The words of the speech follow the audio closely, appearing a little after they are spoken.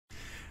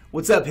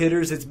What's up,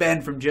 hitters? It's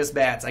Ben from Just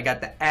Bats. I got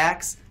the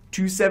Axe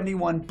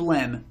 271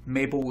 Blem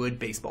Maple Wood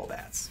baseball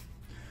bats.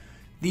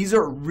 These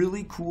are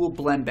really cool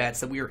blend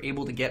bats that we were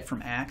able to get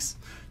from Axe.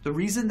 The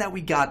reason that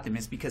we got them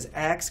is because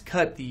Axe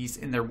cut these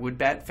in their wood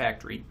bat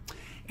factory,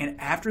 and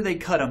after they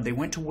cut them, they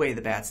went to weigh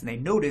the bats and they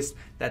noticed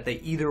that they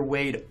either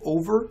weighed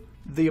over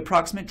the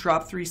approximate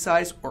drop 3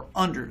 size or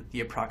under the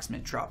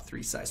approximate drop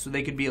 3 size. So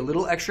they could be a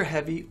little extra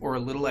heavy or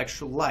a little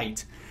extra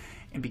light.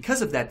 And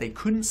because of that, they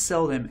couldn't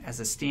sell them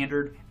as a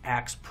standard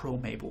Axe Pro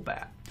Maple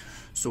bat.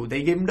 So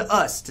they gave them to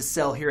us to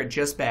sell here at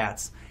Just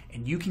Bats,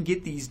 and you can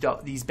get these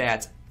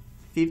bats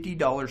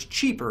 $50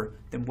 cheaper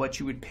than what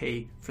you would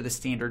pay for the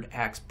standard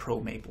Axe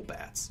Pro Maple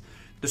bats.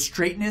 The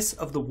straightness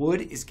of the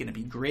wood is going to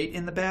be great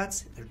in the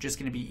bats. They're just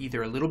going to be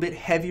either a little bit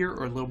heavier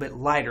or a little bit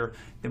lighter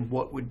than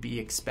what would be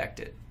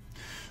expected.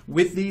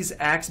 With these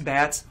Axe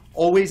bats,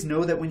 always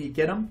know that when you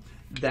get them,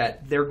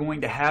 that they're going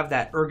to have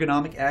that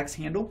ergonomic axe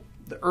handle.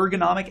 The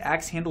ergonomic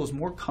axe handle is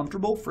more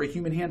comfortable for a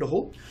human hand to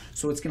hold,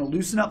 so it's going to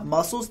loosen up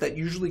muscles that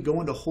usually go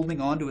into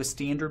holding on to a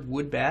standard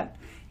wood bat,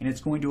 and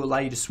it's going to allow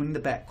you to swing the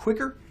bat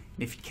quicker,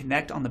 and if you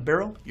connect on the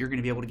barrel, you're going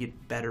to be able to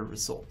get better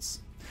results.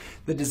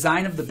 The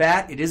design of the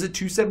bat, it is a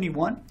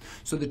 271,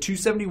 so the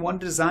 271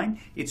 design,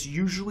 it's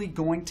usually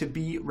going to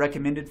be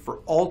recommended for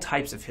all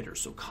types of hitters,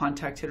 so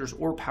contact hitters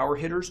or power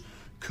hitters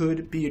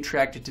could be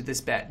attracted to this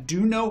bat.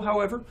 Do know,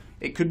 however,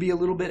 it could be a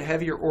little bit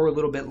heavier or a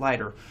little bit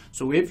lighter.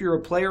 So if you're a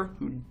player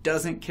who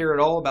doesn't care at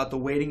all about the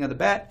weighting of the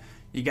bat,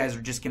 you guys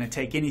are just going to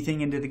take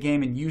anything into the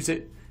game and use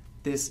it,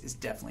 this is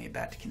definitely a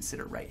bat to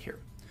consider right here.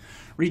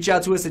 Reach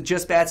out to us at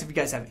Just Bats if you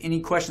guys have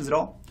any questions at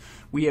all.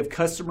 We have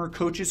customer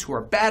coaches who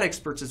are bat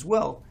experts as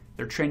well.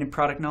 They're trained in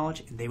product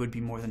knowledge, and they would be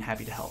more than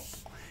happy to help.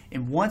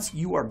 And once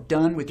you are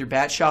done with your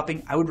bat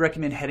shopping, I would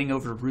recommend heading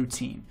over to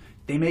Routine.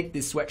 They make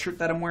this sweatshirt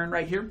that I'm wearing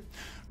right here.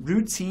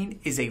 Routine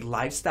is a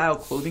lifestyle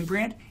clothing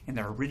brand, and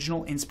their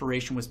original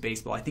inspiration was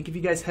baseball. I think if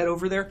you guys head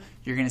over there,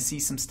 you're going to see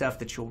some stuff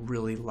that you'll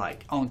really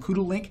like. I'll include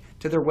a link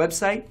to their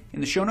website in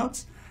the show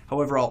notes.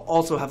 However, I'll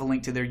also have a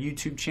link to their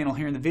YouTube channel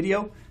here in the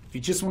video. If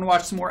you just want to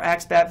watch some more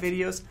Axe Bat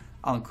videos,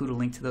 I'll include a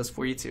link to those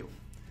for you too.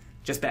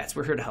 Just Bats,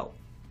 we're here to help.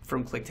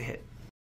 From click to hit.